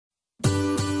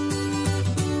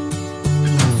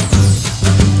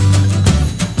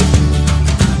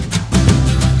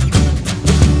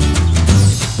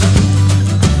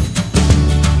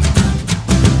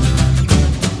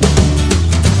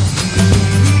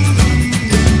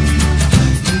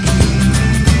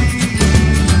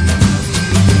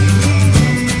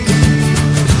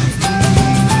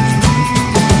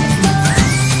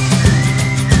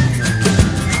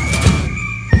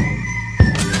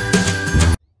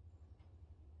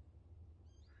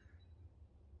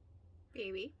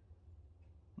baby.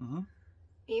 Are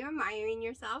you admiring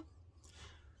yourself?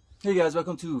 Hey guys,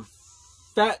 welcome to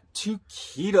Fat to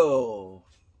Keto.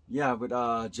 Yeah, with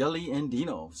Jelly and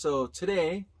Dino. So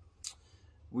today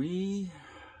we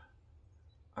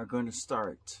are going to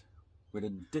start with a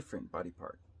different body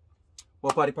part.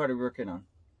 What body part are we working on?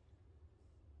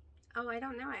 Oh, I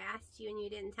don't know. I asked you and you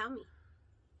didn't tell me.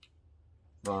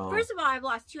 Well, first of all, I've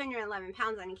lost 211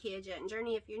 pounds on a ketogenic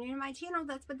journey. If you're new to my channel,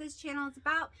 that's what this channel is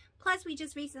about. Plus, we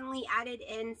just recently added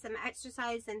in some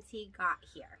exercise since he got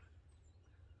here.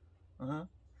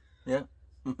 Yeah.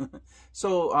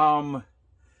 So,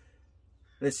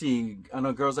 let's see. I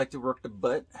know girls like to work the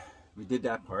butt. We did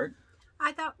that part.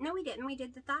 I thought, no, we didn't. We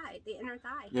did the thigh, the inner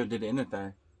thigh. Yeah, we did the inner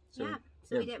thigh. So,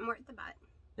 yeah, we didn't work the butt.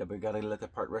 Yeah, but you gotta let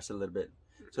that part rest a little bit.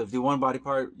 So if you do one body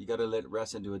part, you gotta let it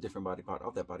rest and do a different body part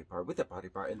of that body part with that body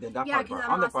part, and then that body part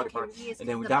on that body part, and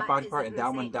then with that body part and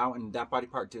that one down and that body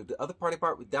part to the other body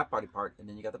part with that body part, and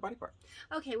then you got the body part.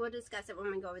 Okay, we'll discuss it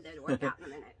when we go over there to work out in a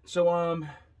minute. So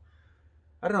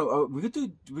I don't know.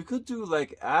 We could do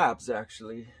like abs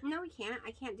actually. No, we can't.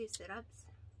 I can't do sit-ups.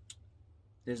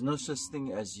 There's no such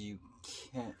thing as you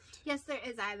can't. Yes, there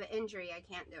is. I have an injury. I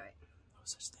can't do it. No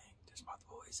such thing. There's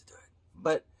multiple ways to do it.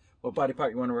 But what body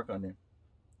part you want to work on then?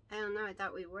 I don't know. I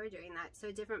thought we were doing that. So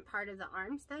a different part of the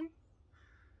arms then?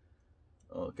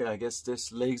 Okay, I guess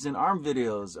there's legs and arm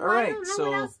videos. All well, right. I don't know So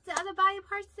what else the other body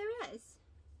parts there is.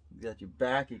 You got your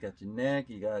back, you got your neck,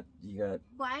 you got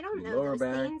Well, I don't know lower those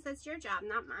back. things. That's your job,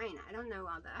 not mine. I don't know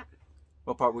all that.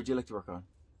 What part would you like to work on?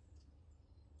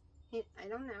 I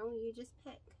don't know. You just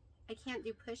pick. I can't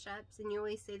do push-ups, and you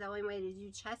always say the only way to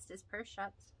do chest is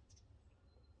push-ups.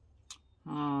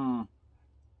 Well,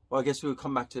 I guess we'll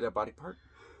come back to that body part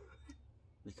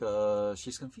because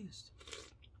she's confused.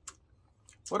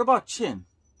 What about chin?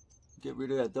 Get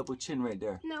rid of that double chin right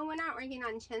there. No, we're not working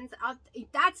on chins.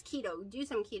 That's keto. Do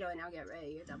some keto and I'll get rid of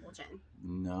your double chin.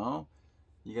 No.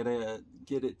 You gotta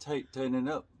get it tight, tighten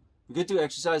it up. We could do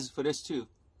exercises for this too.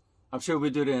 I'm sure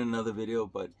we'll do it in another video,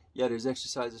 but yeah, there's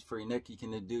exercises for your neck you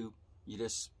can do. You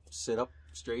just sit up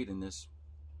straight and this.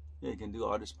 Yeah, you can do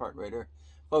all this part right there.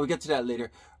 But we'll get to that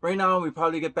later. Right now, we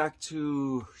probably get back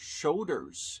to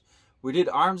shoulders. We did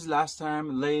arms last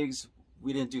time, legs.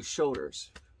 We didn't do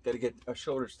shoulders. Got to get our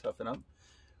shoulders toughened up.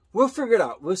 We'll figure it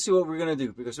out. We'll see what we're going to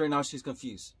do because right now she's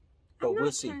confused. But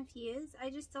we'll see. I'm not confused. I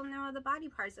just don't know all the body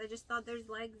parts. I just thought there's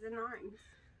legs and arms.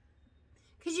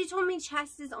 Because you told me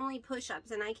chest is only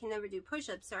push-ups and I can never do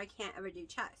push-ups, so I can't ever do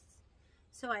chest.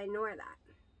 So I ignore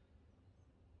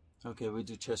that. Okay, we'll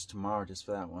do chest tomorrow just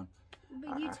for that one.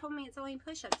 But you told me it's only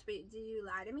push-ups. But did you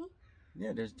lie to me?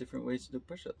 Yeah, there's different ways to do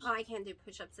push-ups. Oh, I can't do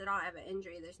push-ups at all. I have an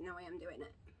injury. There's no way I'm doing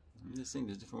it. I'm just saying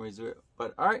there's different ways to do it.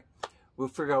 But all right, we'll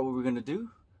figure out what we're going to do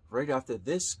right after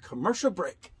this commercial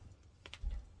break.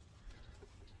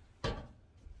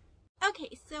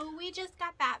 Okay, so we just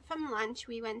got back from lunch.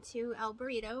 We went to El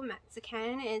Burrito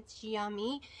Mexican. It's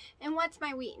yummy. And what's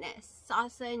my weakness?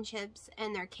 Salsa and chips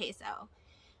and their queso.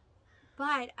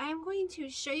 But I'm going to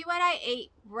show you what I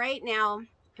ate right now,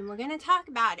 and we're going to talk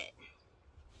about it.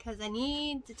 Because I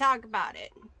need to talk about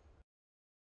it.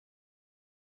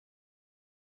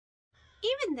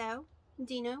 Even though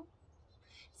Dino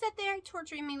sat there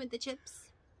torturing me with the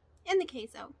chips and the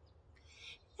queso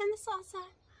and the salsa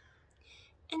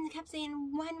and kept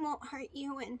saying one won't hurt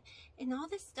you and all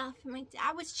this stuff, and my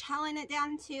dad was chowing it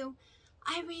down too,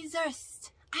 I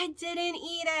resist. I didn't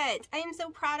eat it. I am so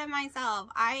proud of myself.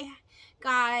 I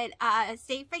got a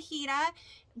steak fajita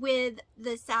with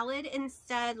the salad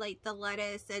instead, like the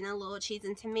lettuce and a little cheese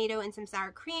and tomato and some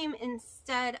sour cream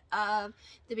instead of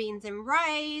the beans and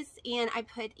rice. And I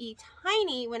put a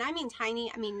tiny, when I mean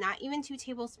tiny, I mean not even 2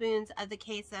 tablespoons of the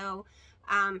queso,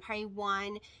 probably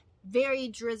 1, very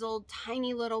drizzled,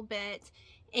 tiny little bit,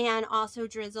 and also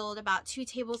drizzled about 2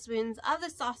 tablespoons of the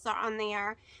salsa on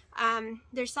there.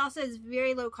 Their salsa is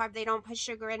very low carb. They don't put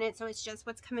sugar in it, so it's just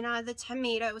what's coming out of the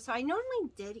tomato. So I normally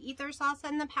did eat their salsa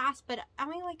in the past, but I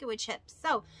only like it with chips.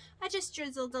 So I just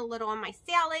drizzled a little on my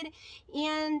salad,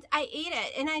 and I ate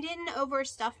it. And I didn't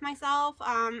overstuff myself,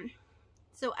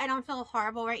 so I don't feel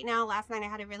horrible right now. Last night I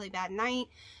had a really bad night.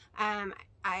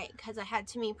 Because I had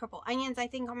too many purple onions, I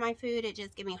think, on my food. It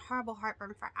just gave me horrible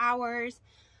heartburn for hours.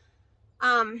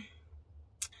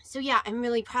 So yeah, I'm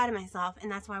really proud of myself,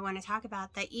 and that's why I want to talk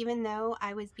about that. Even though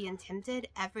I was being tempted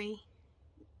every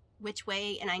which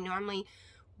way, and I normally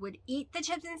would eat the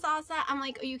chips and salsa, I'm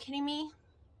like, are you kidding me?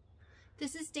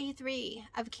 This is day 3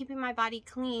 of keeping my body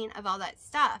clean of all that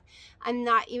stuff. I'm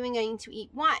not even going to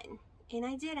eat one, and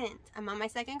I didn't. I'm on my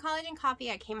 2nd collagen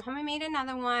coffee. I came home and made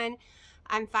another one.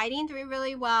 I'm fighting through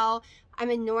really well. I'm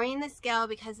ignoring the scale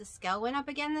because the scale went up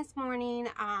again this morning.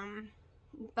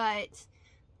 But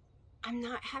I'm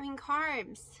not having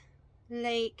carbs.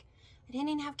 Like, I didn't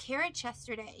even have carrots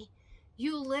yesterday.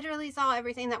 You literally saw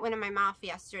everything that went in my mouth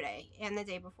yesterday and the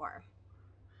day before.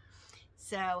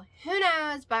 So who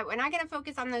knows, but we're not going to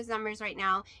focus on those numbers right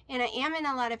now. And I am in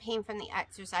a lot of pain from the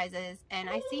exercises, and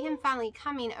I see him finally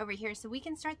coming over here so we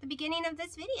can start the beginning of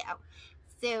this video.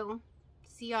 So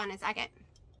see you in a second.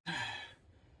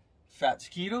 Fat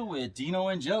Keto with Dino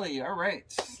and Jelly. All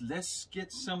right, let's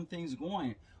get some things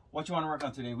going. What you want to work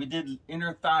on today? We did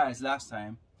inner thighs last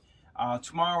time.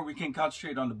 Tomorrow we can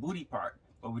concentrate on the booty part,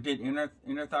 but we did inner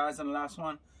thighs on the last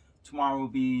one. Tomorrow will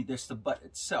be just the butt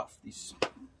itself. These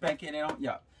banking out,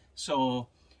 yeah. So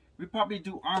we probably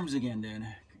do arms again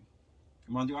then.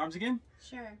 You want to do arms again?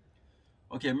 Sure.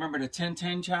 Okay, remember the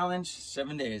 10-10 challenge?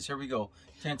 7 days. Here we go.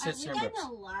 10 sets, 10 reps. We've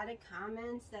gotten a lot of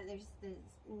comments that there's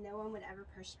no one would ever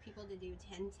push people to do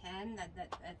 10-10.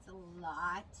 That's a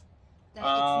lot. That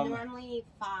it's normally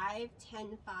 5,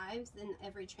 10 5s, and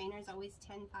every trainer is always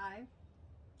 10-5. I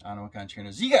don't know what kind of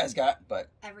trainers you guys got, but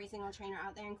every single trainer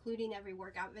out there, including every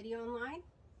workout video online.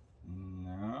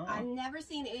 No. I've never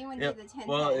seen anyone do the 10-10.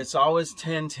 Well, it's always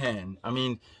 10-10. I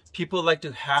mean, people like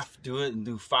to half do it and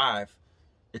do 5.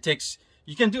 It takes,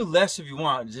 you can do less if you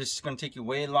want. It's just going to take you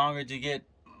way longer to get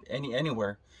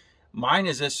anywhere. Mine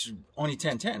is just only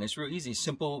 10-10. It's real easy.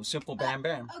 Simple, bam,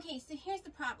 bam. Okay, so here's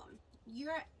the problem.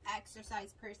 You're an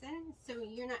exercise person, so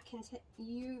you're not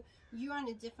you're on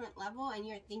a different level, and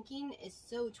your thinking is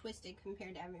so twisted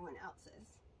compared to everyone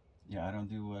else's. Yeah, I don't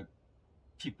do what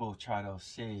people try to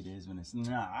say it is when it's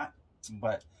not.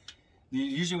 But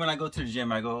usually when I go to the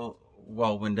gym, I go,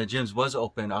 well, when the gyms was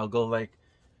open, I'll go like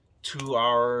 2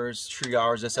 hours, 3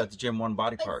 hours just at the gym, one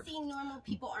body part. But see, normal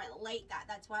people aren't like that.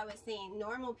 That's why I was saying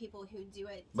normal people who do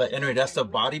it. But anyway, that's the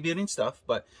bodybuilding stuff.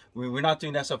 But we're not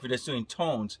doing that stuff. We're just doing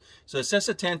tones. So it's just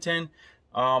a 10-10.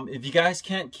 If you guys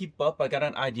can't keep up, I got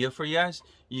an idea for you guys.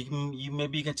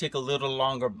 Maybe you can take a little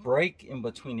longer break in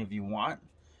between if you want.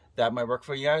 That might work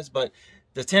for you guys. But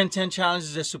the 10-10 challenge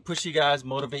is just to push you guys,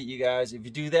 motivate you guys. If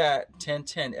you do that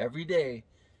 10-10 every day,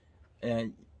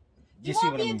 and you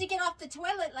won't be able to get off the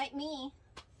toilet like me.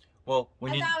 Well,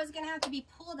 I thought I was gonna have to be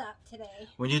pulled up today.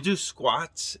 When you do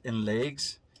squats and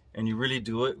legs, and you really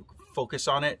do it, focus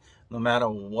on it, no matter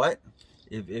what.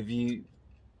 If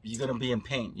you're gonna be in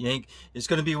pain. It's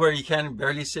gonna be where you can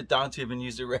barely sit down to even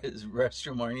use the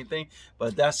restroom or anything.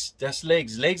 But that's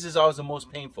legs. Legs is always the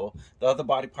most painful. The other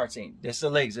body parts ain't. That's the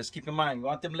legs. Just keep in mind. You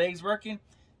want them legs working?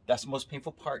 That's the most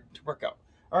painful part to work out.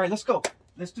 All right, let's go.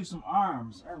 Let's do some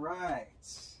arms. All right.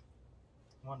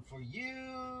 One for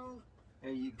you.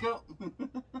 There you go.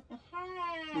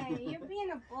 Hey, you're being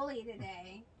a bully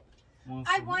today.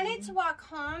 I wanted to walk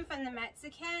home from the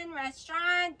Mexican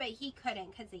restaurant, but he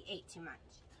couldn't because he ate too much.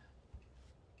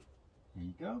 There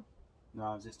you go. No,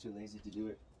 I was just too lazy to do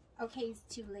it. Okay, he's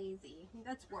too lazy.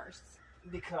 That's worse.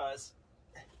 Because,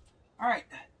 all right,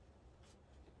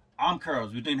 arm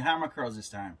curls. We're doing hammer curls this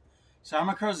time. So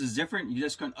hammer curls is different. You're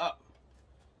just going up,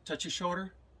 touch your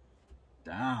shoulder,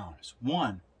 down. It's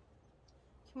 1.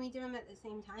 Can we do them at the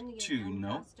same time to get 2, it done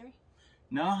no. faster?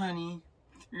 No, honey.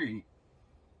 3,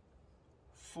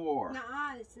 4.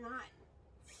 Nuh-uh, it's not.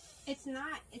 It's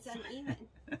not. It's uneven.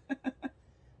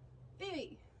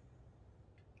 Baby.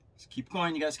 Just keep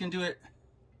going. You guys can do it.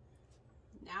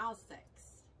 Now 6.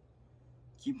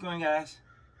 Keep going, guys.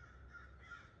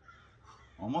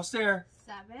 Almost there.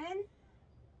 7.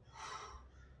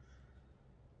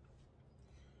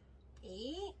 8.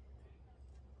 You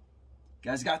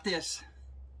guys got this.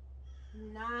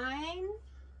 9. Come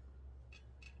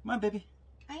on, baby.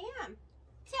 I am.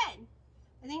 10.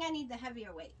 I think I need the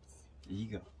heavier weights. There you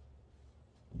go.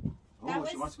 That Oh,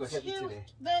 she wants to go heavy today.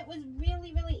 But it was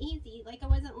really, really easy. Like I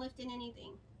wasn't lifting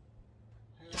anything.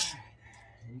 All right.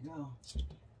 There you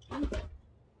go.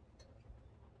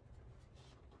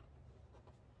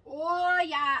 Oh,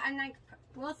 yeah. I'm like,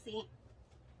 we'll see.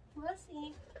 We'll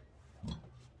see.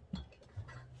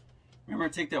 Remember,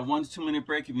 take that 1 to 2 minute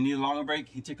break. If you need a longer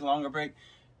break, you take a longer break.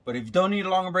 But if you don't need a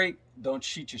longer break, don't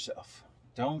cheat yourself.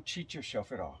 Don't cheat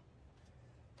yourself at all.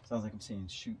 Sounds like I'm saying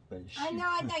shoot, but shoot. I know.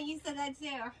 I thought you said that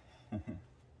too.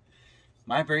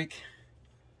 My break,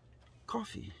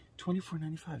 coffee,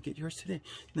 $24.95. Get yours today.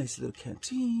 Nice little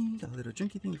canteen. Got a little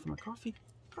drinky thing for my coffee.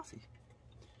 Coffee.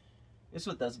 It's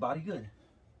what does body good.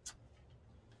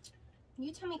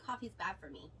 You tell me coffee's bad for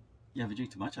me. You haven't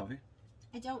drink too much, have you?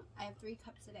 I don't. I have 3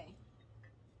 cups a day.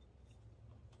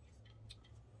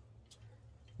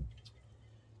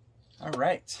 All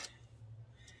right.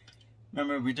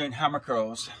 Remember, we're doing hammer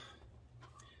curls.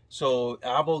 So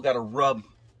elbow got to rub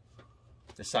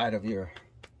the side of your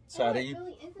side of you.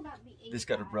 Really is about to be 85. This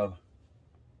got to rub.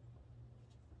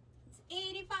 It's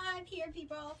 85 here,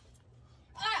 people. All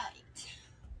right.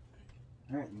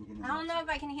 All right. I don't know if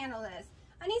I can handle this.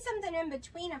 I need something in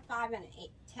between a 5 and an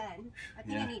 10. I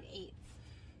think I need 8.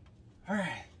 All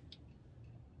right.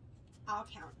 I'll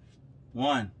count.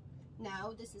 1.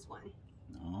 No, this is 1.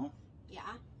 No. Yeah.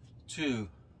 2.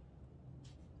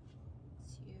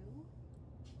 2.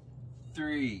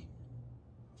 3.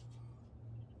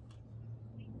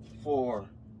 4.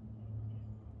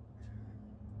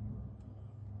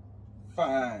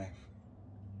 5.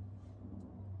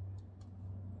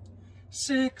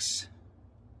 6.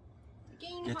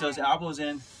 Get those elbows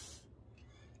in.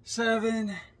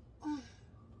 7.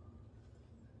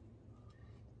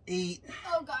 8.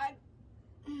 Oh God.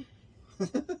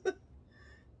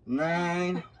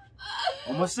 9.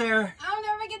 Almost there. I don't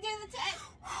know if I can do the 10.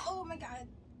 Oh my God.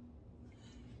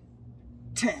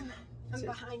 10. I'm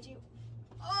behind you.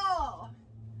 Oh.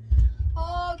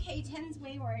 Okay, 10's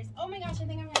way worse. Oh my gosh, I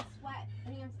think I'm gonna sweat. I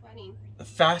think I'm sweating. The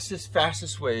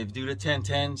fastest way to do the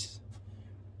 10-10s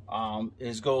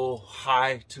is go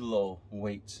high to low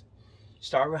weights.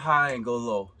 Start with high and go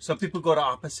low. Some people go the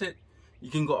opposite. You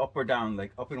can go up or down,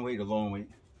 like up in weight or low in weight.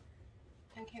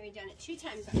 Okay, we've done it 2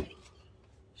 times already.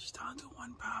 She's down to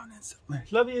 1 pound and something.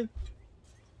 Love you.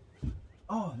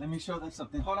 Oh, let me show them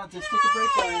something. Hold on, just take a break,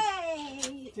 guys.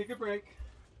 Hey! Take a break.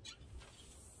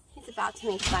 He's about to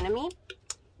make fun of me.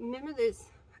 Remember those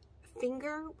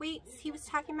finger weights he was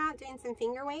talking about, doing some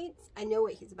finger weights? I know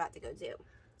what he's about to go do.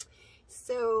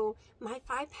 So my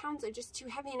 5 pounds are just too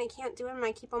heavy and I can't do them.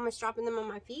 I keep almost dropping them on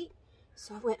my feet.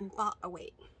 So I went and bought a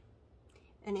weight.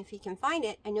 And if he can find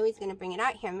it, I know he's going to bring it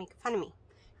out here and make fun of me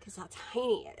because how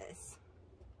tiny it is.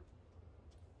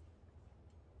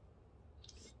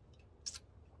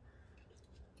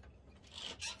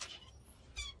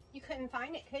 You couldn't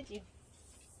find it, could you?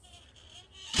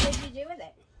 What did you do with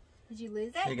it? Did you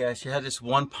lose it? Hey guys, she had this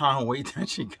 1 pound weight that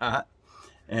she got,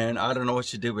 and I don't know what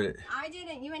she did with it. I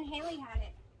didn't. You and Haley had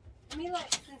it. Let me look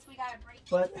since we got a break.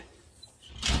 But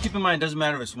keep in mind, it doesn't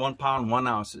matter if it's 1 pound, 1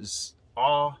 ounce. It's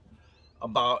all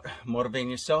about motivating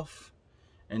yourself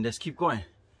and just keep going.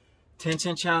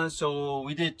 10-10 challenge. So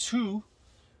we did 2.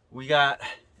 We got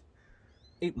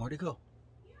 8 more to go.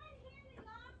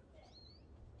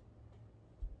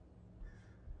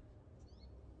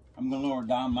 I'm gonna lower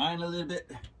down mine a little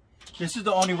bit. This is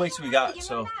the only weights we got,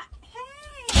 so.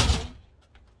 Hey!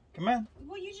 Come on.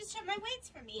 Well, you just took my weights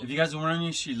from me. If you guys are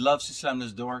wondering, she loves to slam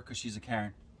this door because she's a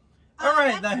Karen. All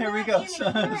right, now here we go.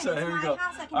 So here we go.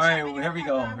 All right, here we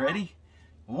go. Ready?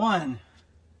 1.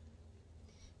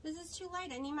 This is too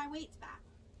light. I need my weights back.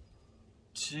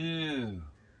 2.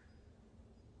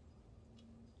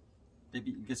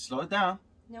 Baby, you can slow it down.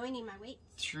 No, I need my weights.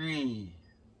 3.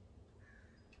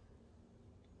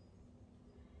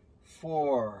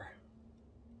 4.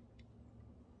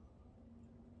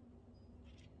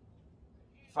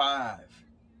 5.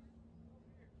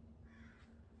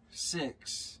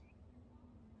 6.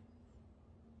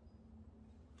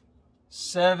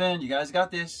 7. You guys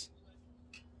got this.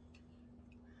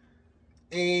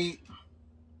 8.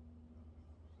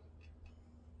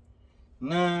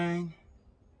 9.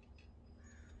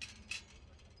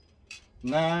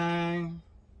 9.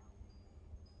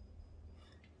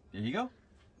 There you go.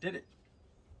 Did it.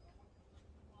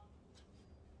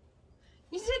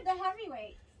 You did the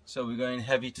heavyweight. So we're going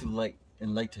heavy to light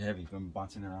and light to heavy. We're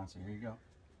bouncing around. So here you go.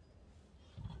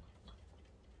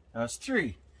 That's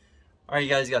 3. All right, you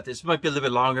guys got this. It might be a little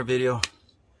bit longer video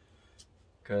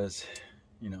because,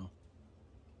 you know,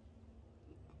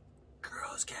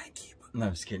 girls can't keep up. No,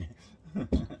 I'm just kidding.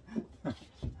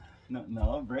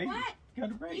 no, break. What?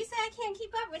 Got a break. You said I can't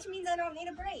keep up, which means I don't need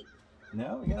a break.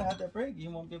 No, you gotta have that break.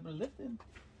 You won't be able to lift it.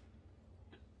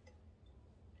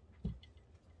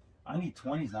 I need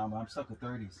 20s now, but I'm stuck with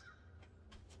 30s.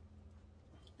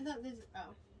 I thought this.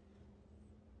 Oh.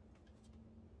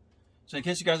 So in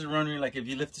case you guys are wondering, like if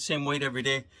you lift the same weight every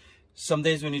day, some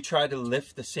days when you try to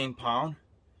lift the same pound,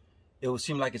 it will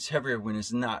seem like it's heavier when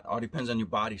it's not. All depends on your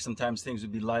body. Sometimes things will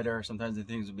be lighter, sometimes the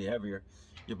things will be heavier.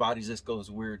 Your body just goes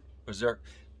weird, berserk.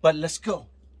 But let's go.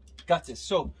 Got this.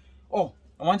 So, oh,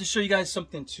 I wanted to show you guys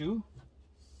something too.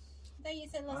 I thought you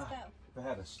said let's go. If I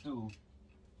had a stool.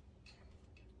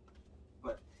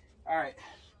 But, all right.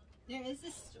 There is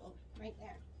this stool right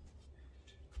there.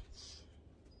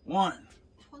 1.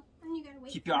 Hold on, you gotta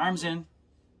wait. Keep your arms in.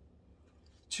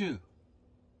 2.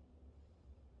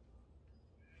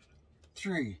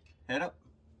 3. Head up.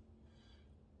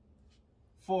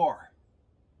 4.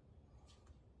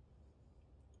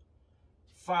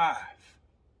 5.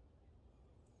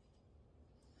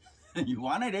 You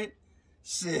wanted it.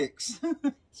 6.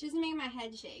 It's just making my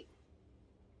head shake.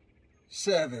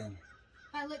 7.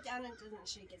 If I look down, it doesn't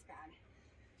shake as bad.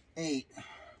 8.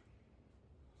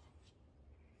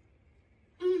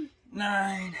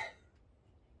 9.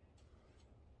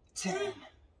 10.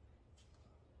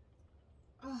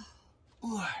 Oh.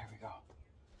 Ooh, here we go.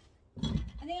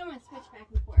 I think I'm going to switch back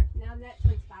and forth. Now that's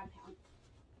like 5 pounds.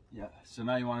 Yeah, so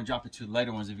now you want to drop it to the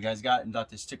lighter ones if you guys got, and not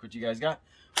to stick what you guys got.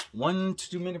 1 to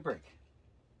 2 minute break.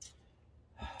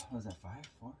 What was that, 5?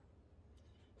 4?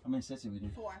 How many sets did we do?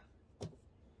 4.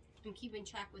 I'm keeping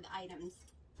track with items.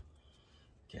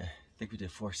 Okay, I think we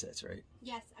did 4 sets, right?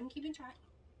 Yes, I'm keeping track.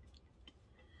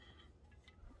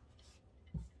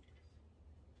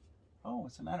 Oh,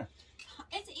 what's the matter?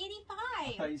 It's 85.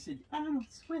 I thought you said, I don't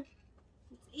sweat.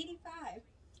 It's 85.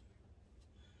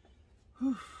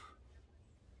 Whew.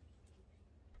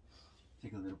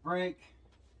 Take a little break.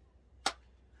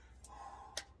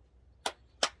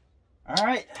 All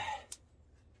right.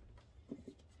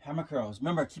 Hammer curls.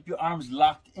 Remember, keep your arms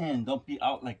locked in. Don't be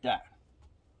out like that.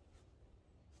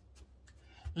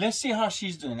 Let's see how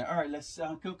she's doing it. All right, let's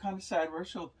go kind of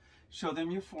sideways. Show them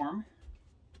your form.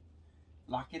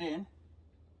 Lock it in.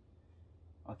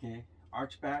 Okay,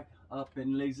 arch back, up,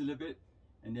 bend legs a little bit,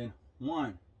 and then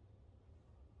 1.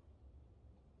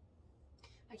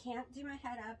 I can't do my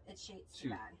head up. It shakes too 2.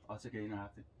 bad. Oh, it's okay. You don't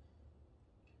have to.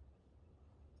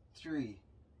 3.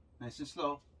 Nice and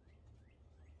slow.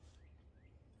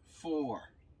 4.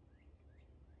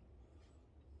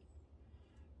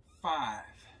 5.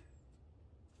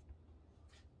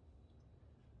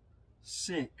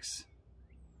 6.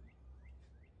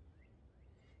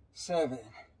 7.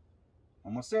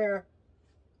 Almost there.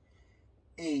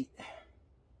 8.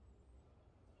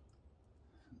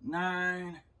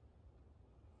 9.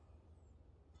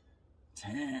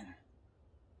 10.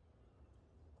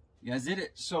 You guys did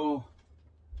it. So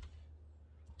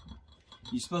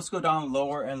you're supposed to go down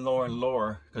lower and lower and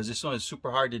lower because this one is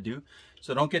super hard to do.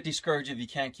 So don't get discouraged if you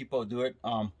can't keep up, do it.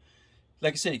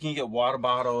 Like I said, you can get water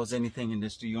bottles, anything, and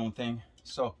just do your own thing.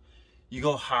 So you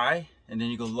go high and then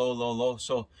you go low, low, low.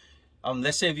 So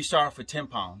let's say if you start off with 10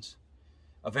 pounds,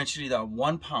 eventually that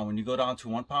 1 pound, when you go down to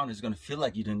 1 pound, it's going to feel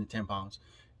like you're doing the 10 pounds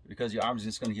because your arms are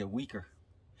just going to get weaker.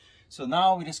 So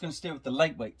now we're just going to stay with the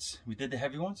light weights. We did the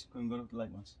heavy ones. We're going to go with the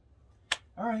light ones.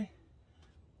 All right.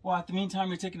 Well, at the meantime,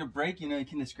 you're taking a break. You know, you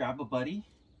can just grab a buddy.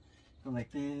 Go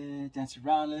like this. Dance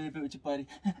around a little bit with your buddy.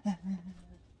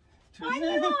 I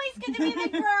don't always get to be the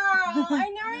girl. I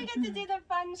never get to do the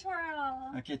fun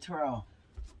twirl. Okay, twirl.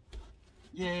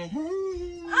 Yeah.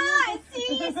 Ah,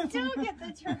 see, you still get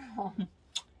the twirl.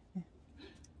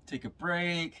 Take a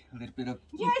break. A little bit of...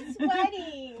 You're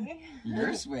sweating.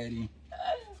 You're sweaty.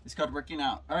 It's called working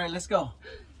out. All right, let's go.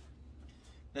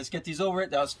 Let's get these over it.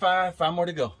 That was 5. 5 more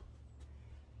to go.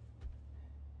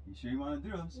 You sure you want to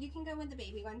do those? You can go with the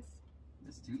baby ones.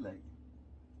 It's too late.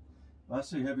 Well, that's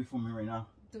too heavy for me right now.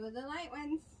 Do the light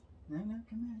ones. No,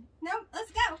 come on. No,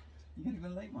 let's go. You gotta go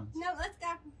to light ones. No, let's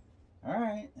go. All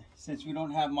right. Since we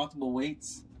don't have multiple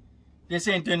weights, this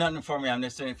ain't doing nothing for me. I'm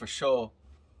just doing it for show.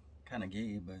 Kind of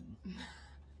gay, but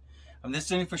I'm just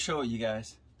doing it for show, you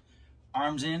guys.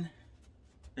 Arms in.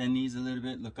 Bend knees a little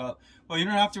bit. Look up. Well, you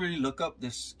don't have to really look up.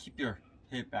 Just keep your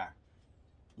head back.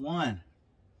 1.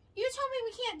 You told me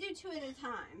we can't do 2 at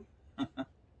a time.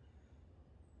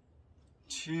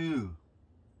 2.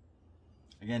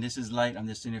 Again, this is light. I'm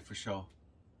just doing it for show.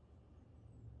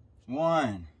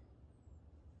 1.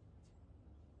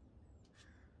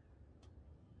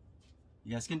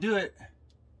 You guys can do it.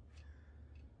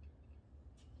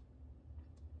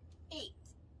 8.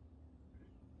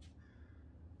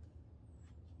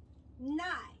 9.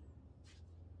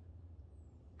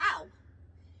 Ow.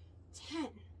 10.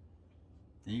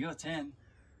 There you go, 10.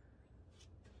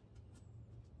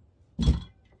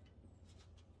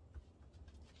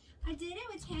 I did it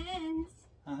with 10s.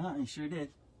 Uh-huh, you sure did.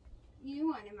 You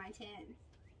wanted my 10s.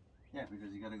 Yeah,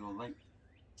 because you gotta go light.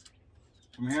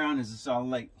 From here on, is this all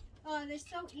light? Oh, they're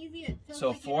so easy. It feels So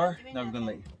like 4, you're now not we're doing gonna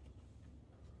light.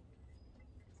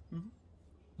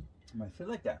 It might feel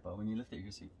like that, but when you lift it, you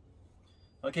can see.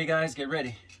 Okay, guys, get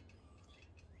ready.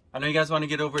 I know you guys want to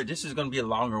get over it. This is gonna be a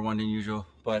longer one than usual,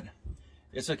 but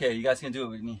it's okay. You guys can do it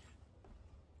with me.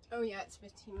 Oh yeah, it's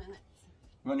 15 minutes.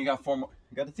 We only got 4 more.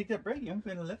 You gotta take that break. You ain't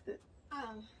gonna lift it.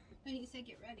 Oh, but you said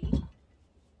get ready.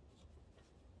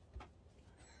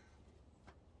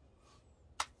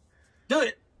 Do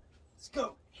it. Let's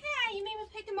go. Yeah, you made me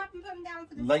pick them up and put them down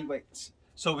for the Lightweights.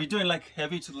 So we're doing like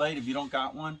heavy to light. If you don't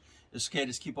got one, it's okay.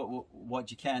 Just keep up with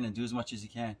what you can and do as much as you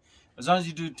can. As long as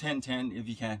you do 10-10 if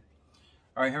you can.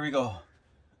 All right, here we go.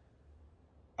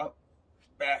 Up,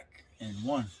 back, And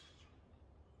 1,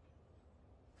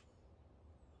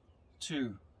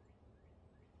 2,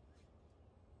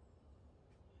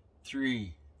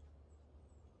 3,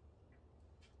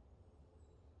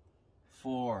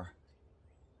 4,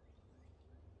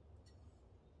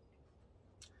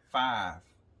 5,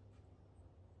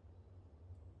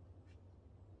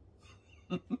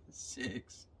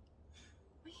 6.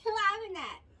 What are you laughing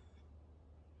at?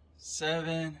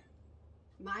 7.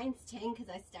 Mine's 10 because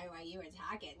I started while you were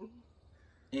talking.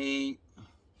 8.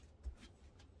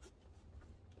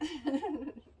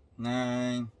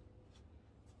 9.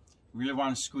 Really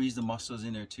want to squeeze the muscles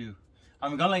in there too. I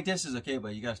mean, going like this is okay,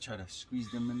 but you gotta try to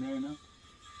squeeze them in there now.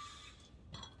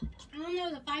 I don't know,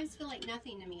 the 5s feel like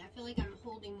nothing to me. I feel like I'm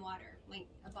holding water, like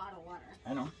a bottle of water.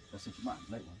 I know, that's what you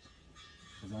want, light ones.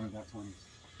 Because I only got 20s.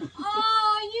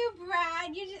 Oh, you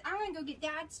Brad. I'm gonna go get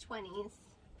Dad's 20s.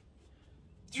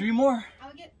 3 more.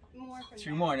 I'll get more from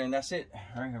 3 Dad. more, and then that's it.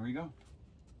 All right, here we go.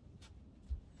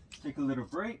 Take a little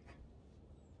break.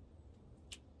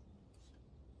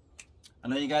 I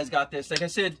know you guys got this. Like I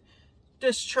said,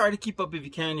 just try to keep up if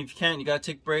you can. If you can't, you gotta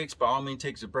take breaks. By all means,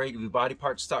 take a break. If your body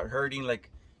parts start hurting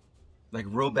like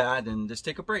real bad, then just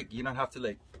take a break. You don't have to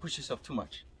like push yourself too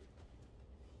much.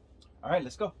 All right,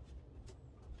 let's go.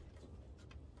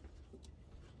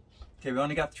 Okay, we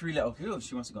only got 3 left. Okay,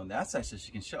 she wants to go on that side so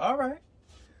she can show. All right.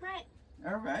 Right.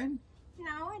 All right.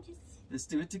 No, I just... Let's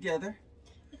do it together.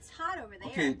 It's hot over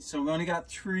there. Okay, so we only got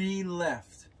 3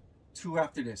 left. 2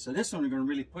 after this. So this one we're gonna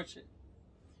really push it.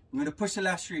 We're gonna push the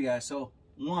last 3, guys. So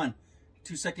 1,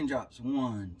 2-second drops.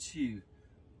 1, 2,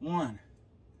 1.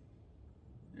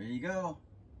 There you go.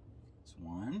 It's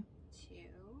 1,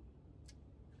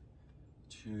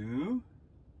 2,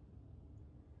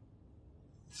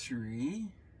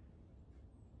 3,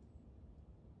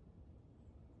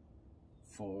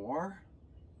 4,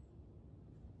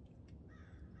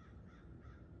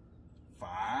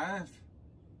 5,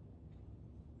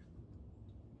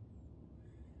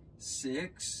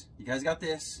 6. You guys got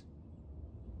this.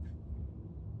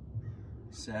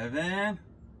 7.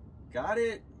 Got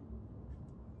it.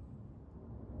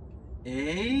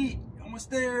 8.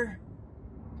 Almost there.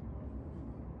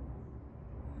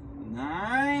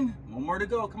 9. 1 more to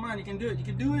go. Come on, you can do it. You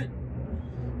can do it.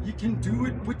 You can do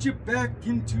it. Put your back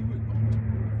into it.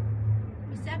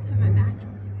 You said put my back into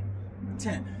it.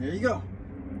 10. There you go.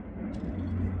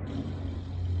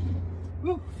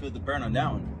 Woo, feel the burn on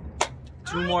that one.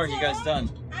 2 more, you guys done.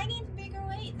 I need bigger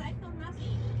weights. I feel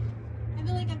nothing. I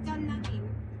feel like I've done nothing.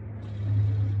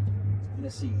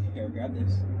 Let's see. Here, grab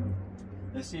this.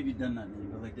 Let's see if you've done nothing. You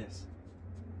go like this.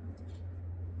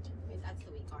 Wait, that's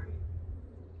the weak arm.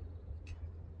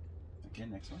 Okay,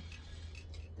 next one.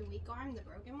 The weak arm, the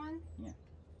broken one? Yeah.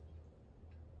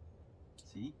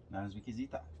 See? Not as weak as you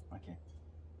thought. Okay.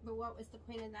 But what was the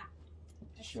point of that?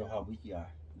 To show how weak you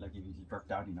are. Like if you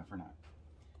worked out enough or not.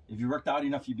 If you worked out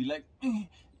enough, you'd be like...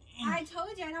 I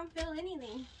told you, I don't feel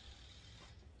anything.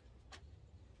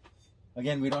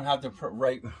 Again, we don't have the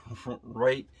right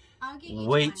I'll get you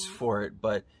weights 20. for it,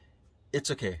 but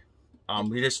it's okay.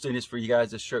 We're just doing this for you guys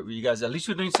to show you guys. At least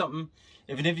we're doing something.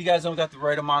 Even if you guys don't got the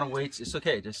right amount of weights, it's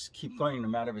okay. Just keep going, no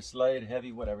matter if it's light,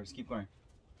 heavy, whatever. Just keep going.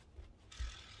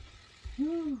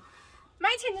 Whew.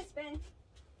 My turn to spin.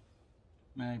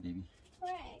 My baby.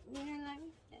 Right, you're gonna let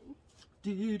me spin.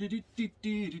 Do do do do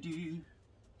do do do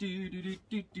do do do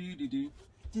do do do do.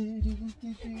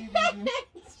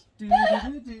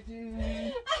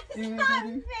 That's not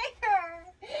fair.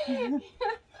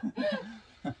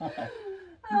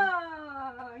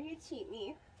 Oh, you cheat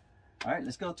me. All right,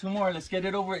 let's go. 2 more. Let's get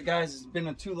it over it, guys. It's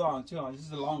been too long. Too long. This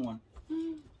is a long one.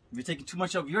 We're taking too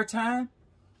much of your time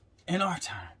and our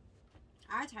time.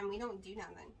 Our time, we don't do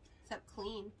nothing except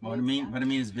clean. What I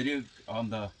mean is video on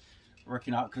the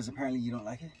working out because apparently you don't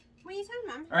like it. What are you talking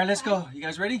about? All right, let's go. You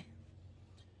guys ready?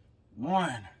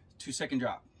 1, 2-second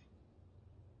drop.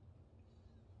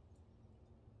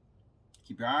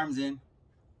 Keep your arms in.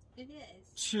 It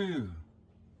is. 2,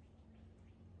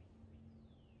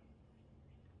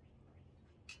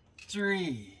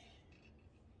 3,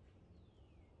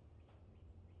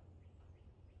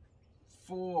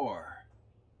 4,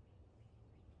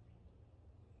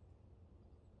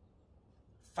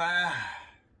 5,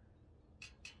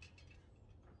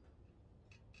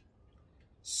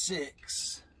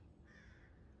 6.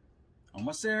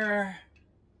 Almost there.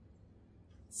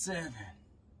 7,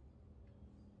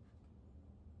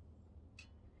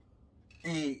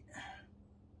 8,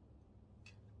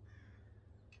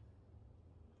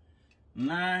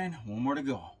 9. 1 more to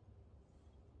go.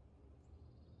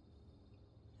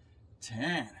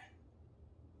 10.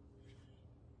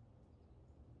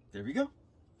 There we go.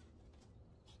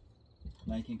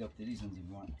 Now you can go up to these ones if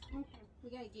you want. Okay, we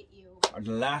gotta get you.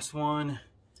 The last one.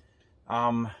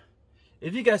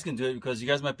 If you guys can do it, because you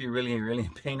guys might be really in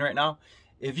pain right now.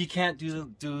 If you can't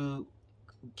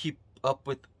keep up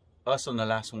with us on the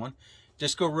last one,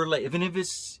 just go real light. Even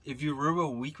if you're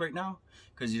real weak right now,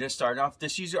 because you just started off,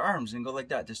 just use your arms and go like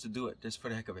that, just to do it, just for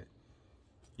the heck of it.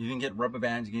 You can get rubber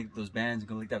bands, you can get those bands, you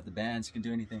can go like that with the bands, you can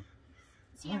do anything.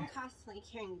 See, I'm constantly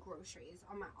carrying groceries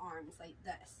on my arms like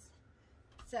this.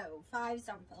 So 5s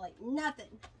don't feel like nothing.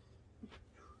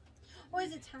 Oh,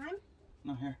 is it time?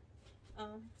 No, here.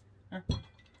 Here.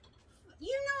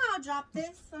 You know I'll drop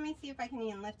this. Let me see if I can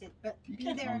even lift it. But you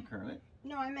can't uncurl it.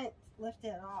 No, I meant lift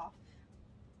it off.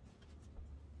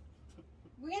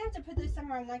 We're gonna have to put this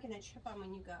somewhere I'm not gonna trip on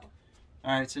when you go.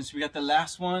 Alright, since we got the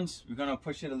last ones, we're gonna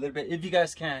push it a little bit if you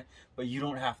guys can, but you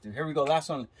don't have to. Here we go, last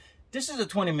one. This is a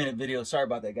 20-minute video. Sorry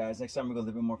about that, guys. Next time we're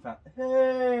gonna go a little bit more fast.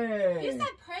 Hey! You said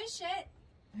push it.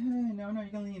 Hey, no, you're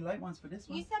gonna need light ones for this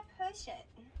one. You said push it.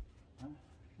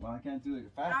 Well, I can't do it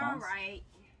at 5 pounds. Alright.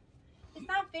 It's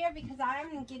not fair because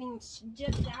I'm getting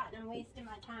gypped out and I'm wasting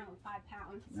my time with 5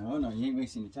 pounds. No, you ain't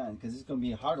wasting your time because it's going to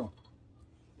be a hard one.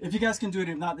 If you guys can do it,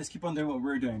 if not, just keep on doing what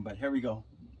we're doing. But here we go.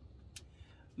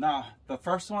 Now, the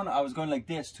first one, I was going like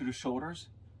this to the shoulders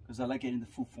because I like it in the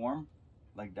full form,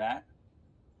 like that.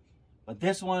 But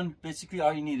this one, basically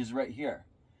all you need is right here.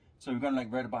 So we're going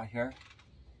like right about here,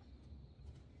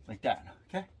 like that,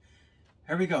 okay?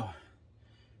 Here we go.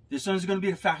 This one's going to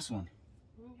be the fast one.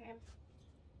 Okay.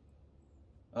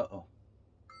 Uh-oh.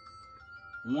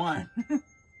 1.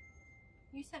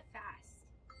 You said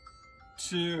fast.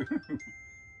 2.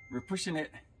 We're pushing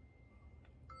it.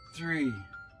 3.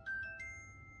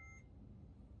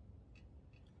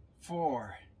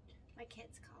 4. My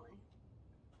kid's calling.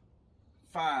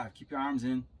 5. Keep your arms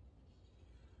in.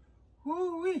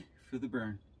 Woo-wee. Feel the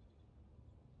burn.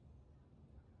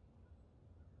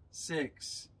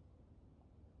 6.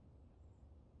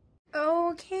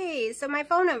 Okay, so my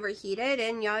phone overheated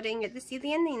and y'all didn't get to see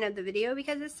the ending of the video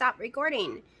because it stopped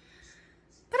recording.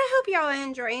 But I hope y'all are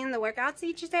enjoying the workouts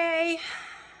each day.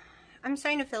 I'm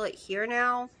starting to feel it here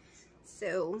now.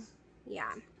 So,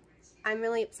 yeah. I'm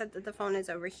really upset that the phone is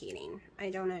overheating. I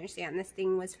don't understand. This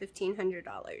thing was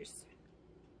 $1,500.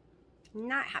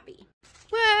 Not happy.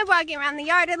 We're walking around the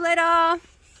yard a little.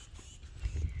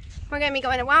 We're going to be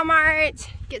going to Walmart,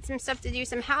 get some stuff to do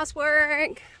some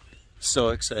housework. So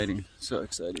exciting. So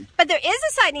exciting. But there is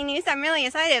exciting news I'm really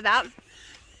excited about.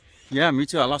 Yeah, me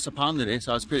too. I lost a pound today,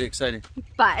 so I was pretty excited.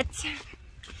 But,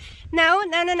 no.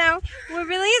 We're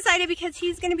really excited because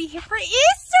he's going to be here for Easter.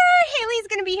 Haley's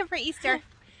going to be here for Easter.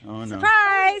 Oh, no.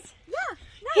 Surprise. Yeah.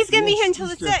 Nice. He's going to be here until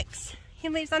Easter. the 6th. He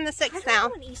leaves on the 6th now. I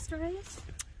don't know what Easter is.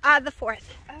 The 4th.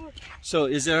 Oh, okay. So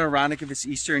is it ironic if it's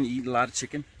Easter and you eat a lot of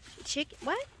chicken? Chicken?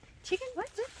 What? Chicken? What?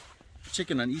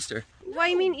 Chicken on Easter. What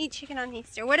do you mean eat chicken on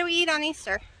Easter? What do we eat on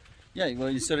Easter? Yeah, well,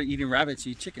 instead of eating rabbits,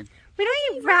 you eat chicken. We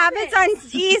don't eat rabbits on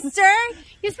Easter.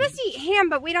 You're supposed to eat ham,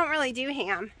 but we don't really do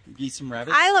ham. You eat some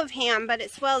rabbits? I love ham, but it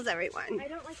swells everyone. I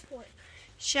don't like pork.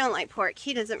 She don't like pork.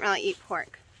 He doesn't really eat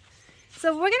pork.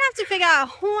 So we're going to have to figure out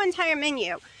a whole entire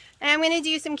menu. And I'm going to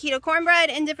do some keto cornbread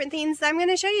and different things that I'm going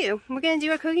to show you. We're going to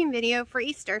do a cooking video for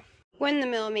Easter. We're in the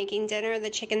middle of making dinner. The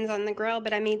chicken's on the grill,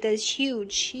 but I made this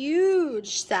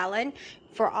huge salad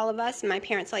for all of us. My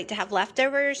parents like to have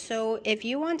leftovers, so if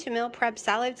you want to meal prep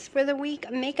salads for the week,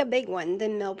 make a big one,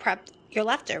 then meal prep your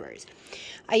leftovers.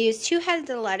 I used 2 heads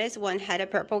of lettuce, 1 head of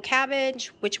purple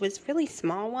cabbage, which was a really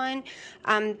small one,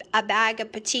 a bag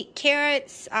of petite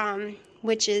carrots,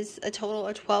 which is a total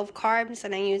of 12 carbs,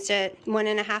 and I used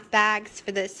 1.5 bags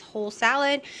for this whole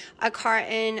salad, a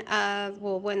carton of,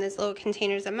 well, one of those little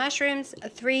containers of mushrooms,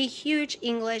 3 huge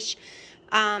English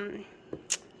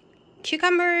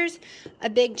cucumbers, a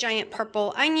big giant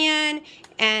purple onion,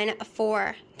 and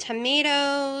 4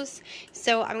 tomatoes.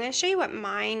 So I'm going to show you what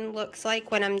mine looks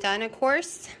like when I'm done, of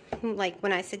course, like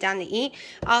when I sit down to eat.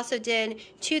 I also did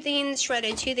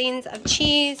shredded 2 things of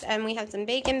cheese, and we have some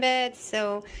bacon bits.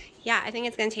 So yeah, I think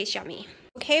it's going to taste yummy.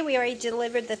 Okay, we already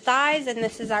delivered the thighs, and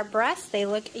this is our breasts. They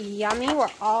look yummy.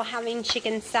 We're all having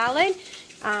chicken salad.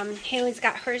 Haley's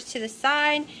got hers to the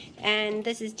side, and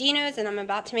this is Dino's, and I'm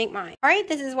about to make mine. Alright,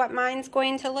 this is what mine's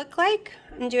going to look like.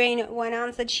 I'm doing 1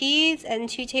 ounce of cheese and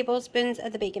 2 tablespoons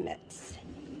of the bacon bits.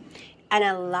 And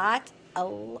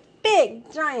a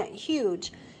big, giant,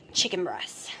 huge chicken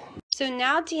breasts. So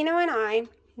now Dino and I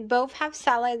both have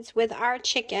salads with our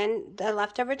chicken, the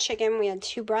leftover chicken. We had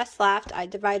 2 breasts left. I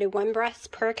divided 1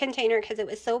 breast per container because it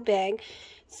was so big.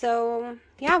 So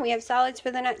yeah, we have salads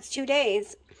for the next 2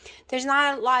 days. There's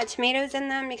not a lot of tomatoes in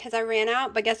them because I ran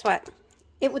out, but guess what?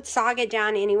 it would sog it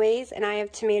down anyways, and I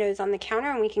have tomatoes on the counter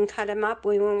and we can cut them up.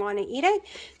 We won't want to eat it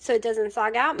so it doesn't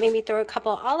sog out. Maybe throw a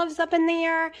couple of olives up in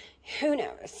there. Who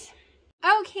knows?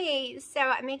 Okay, so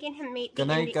I'm making him make Good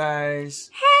night,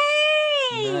 guys. Hey!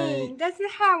 Night. That's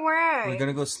not how it works. We're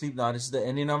gonna go sleep now. This is the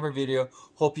ending of our video.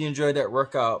 Hope you enjoyed that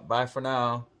workout. Bye for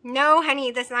now. No,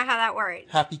 honey, that's not how that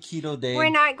works. Happy Keto Day. We're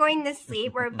not going to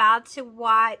sleep. We're about to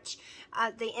watch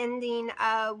the ending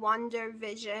of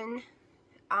WandaVision.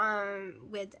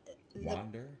 With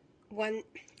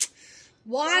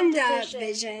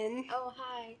WandaVision. Oh,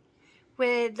 hi.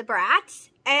 With the brats.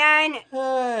 And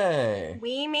hey,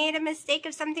 we made a mistake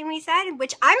of something we said,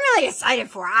 which I'm really excited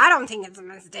for. I don't think it's a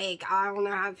mistake. I don't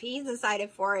know if he's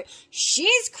excited for it.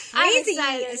 She's crazy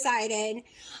excited.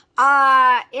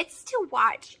 It's to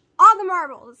watch all the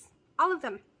marbles. All of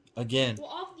them. Again. Well,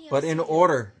 all of the but in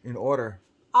order. In order.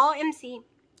 All MC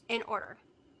in order.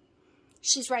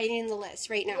 She's writing the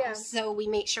list right now. Yeah. So we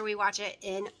make sure we watch it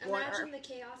in order. Imagine the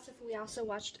chaos if we also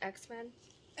watched X-Men.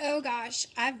 Oh gosh,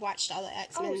 I've watched all the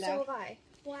X-Men though. So have I.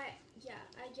 What? Yeah,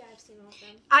 I've seen all of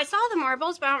them. I saw the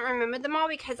marbles, but I don't remember them all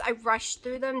because I rushed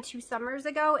through them 2 summers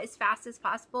ago as fast as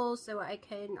possible so I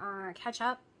could catch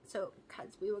up. So,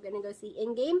 because we were going to go see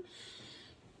Endgame.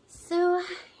 So,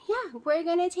 yeah, we're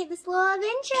going to take this little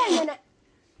adventure. And then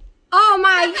oh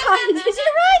my god, did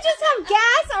you really just have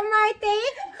gas on my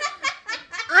thing?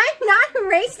 I'm not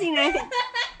erasing it.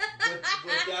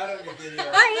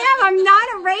 I'm not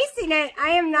erasing it. I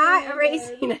am not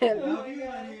erasing it.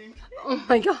 Oh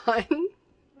my god.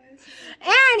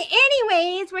 And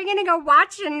anyways, we're gonna go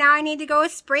watch it. Now I need to go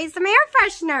spray some air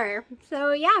freshener.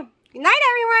 So yeah, good night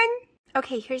everyone.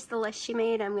 Okay, here's the list she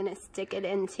made. I'm gonna stick it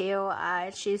into,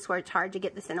 she's worked hard to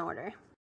get this in order.